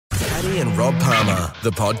Caddy and Rob Palmer, the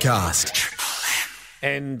podcast.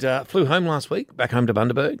 And flew home last week, back home to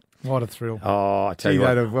Bundaberg. What a thrill. Oh, I tell you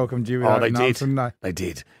what. They'd have welcomed you with Oh, open they arms, did. wouldn't they? They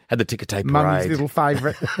did. Had the ticker tape Mummy's parade. little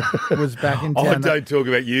favourite was back in Oh, town. don't talk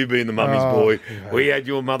about you being the mummy's boy. We had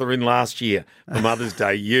your mother in last year for Mother's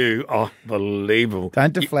Day. You, unbelievable.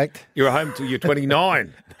 Don't deflect. You were home till you're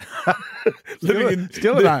 29.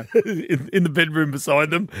 Still at home. in the bedroom beside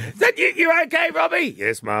them. Is that you? You okay, Robbie?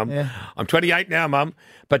 Yes, Mum. Yeah. I'm 28 now, Mum.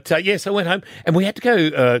 But, yes, I went home. And we had to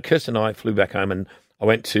go, Kirsten and I flew back home and I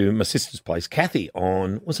went to my sister's place, Kathy,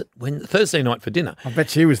 on, Thursday night for dinner. I bet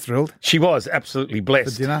she was thrilled. She was absolutely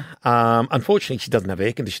blessed. For dinner? Unfortunately, she doesn't have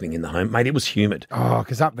air conditioning in the home. Mate, it was humid. Oh,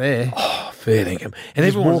 because up there, Fair dinkum. And just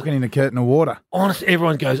everyone's walking in a curtain of water. honest,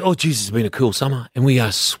 everyone goes, oh, Jesus, it's been a cool summer. And we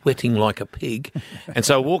are sweating like a pig. And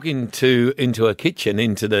so I walk into a kitchen,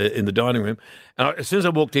 in the dining room. And as soon as I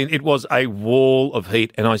walked in, it was a wall of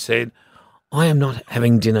heat. And I said, I am not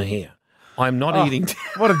having dinner here. I am not eating dinner.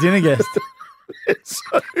 What a dinner guest.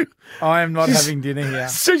 So, I am not having dinner here.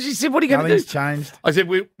 so she said, what are you going to do? Nothing's changed. I said,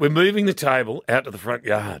 we're moving the table out to the front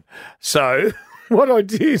yard. So what I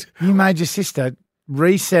did You made your sister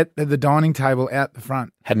reset the dining table out the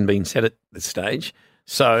front. hadn't been set at this stage.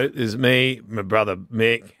 So there's me, my brother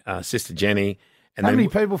Mick, sister Jenny, and How then many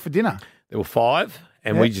people for dinner? there were 5,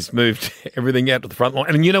 and Yeah. we just moved everything out to the front line.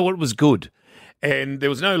 And you know what was good? And there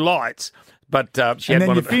was no lights, but she And had then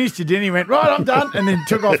you one finished your dinner, you went, right, I'm done, and then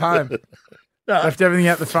took off home. Left everything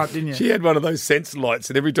out the front, didn't you? She had one of those sensor lights,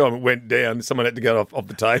 and every time it went down, someone had to get off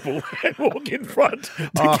the table and walk in front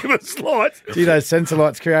to give us lights. Gee, those sensor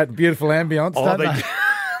lights create beautiful ambience, Oh, don't they they? do.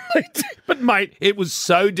 They do. But, mate, it was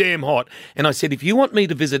so damn hot. And I said, if you want me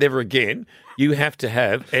to visit ever again, you have to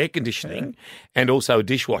have air conditioning and also a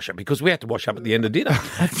dishwasher because we had to wash up at the end of dinner.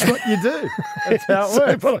 That's what you do. That's how it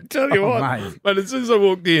works. But I tell you what, mate. but as soon as I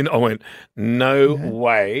walked in, I went, no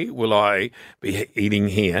way will I be eating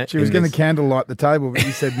here. She was in going to this- candlelight the table, but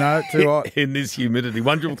you said no, too hot. in this humidity.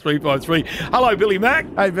 13353. Hello, Billy Mack.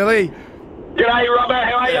 Hey, Billy. G'day, Robbo.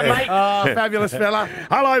 How are you, mate? Oh, fabulous fella.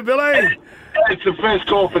 Hello, Billy. It's the first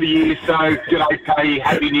call for the year, so g'day, Paddy.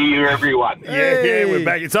 Happy New Year, everyone. Yeah, Hey. we're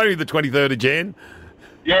back. It's only the 23rd of Jan.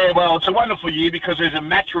 Yeah, well, it's a wonderful year because there's a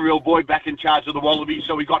Matraville boy back in charge of the Wallabies,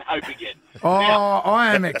 so we got hope again. Oh,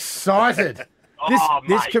 I am excited. This Oh,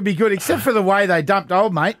 this mate. could be good, except for the way they dumped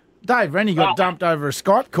old mate. Dave Rennie got Oh. dumped over a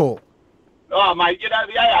Skype call. Oh, mate, you know,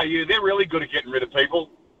 the ARU, they're really good at getting rid of people.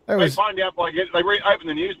 That They was, find out by open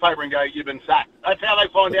the newspaper and go, you've been sacked. That's how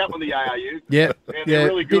they find out when the ARU. yeah, they're yeah,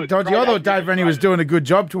 really bit good. dodgy. Great I thought Dave Rennie was doing a good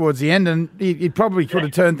job towards the end, and he probably could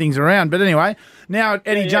have turned things around. But anyway, now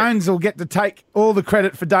Eddie Yeah. Jones will get to take all the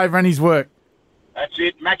credit for Dave Rennie's work. That's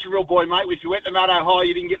it. Matraville boy, mate. If you went to Maddo High,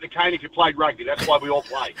 you didn't get the cane if you played rugby. That's why we all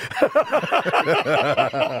play.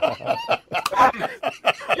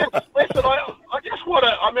 Listen, I just want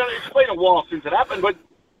to, I mean, it's been a while since it happened, but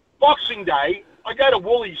Boxing Day, I go to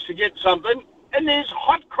Woolies to get something, and there's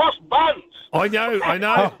hot cross buns. I know.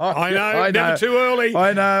 Never too early.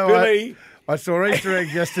 I know. Billy. I saw Easter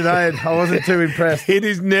eggs yesterday, and I wasn't too impressed. It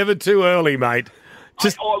is never too early, mate.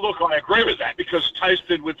 Look, I agree with that because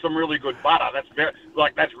toasted with some really good butter,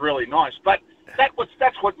 that's really nice. But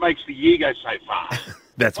that's what makes the year go so fast.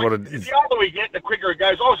 That's what it is. The older we get, the quicker it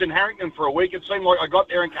goes. I was in Harrington for a week. It seemed like I got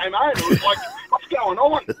there and came home. It was like, what's going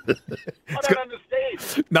on? I don't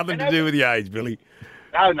understand. Nothing to do with the age, Billy.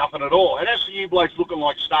 No, nothing at all. And as for you blokes looking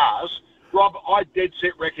like stars, Rob, I dead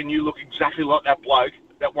set reckon you look exactly like that bloke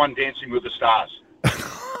that won Dancing with the Stars.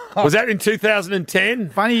 Was that in 2010?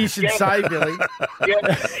 Funny you should say, Billy. Yeah.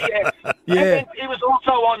 Yeah. And then he was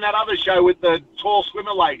also on that other show with the tall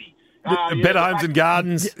swimmer lady. Better Homes and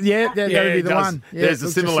Gardens. Yeah, that'd Yeah, be it the does. one. Yeah, There's a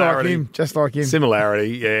looks just similarity. Just like him.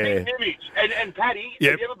 Similarity, yeah. Image. And Paddy,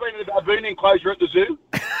 Yep. have you ever been to the baboon enclosure at the zoo?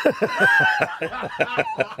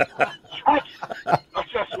 I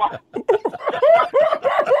just want...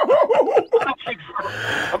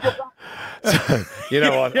 You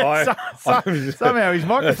know what? Somehow his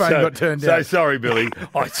microphone got turned So down. sorry, Billy.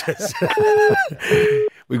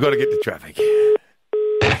 We've got to get to traffic.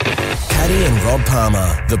 Caddy and Rob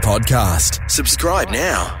Palmer, the podcast. Subscribe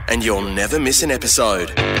now and you'll never miss an episode.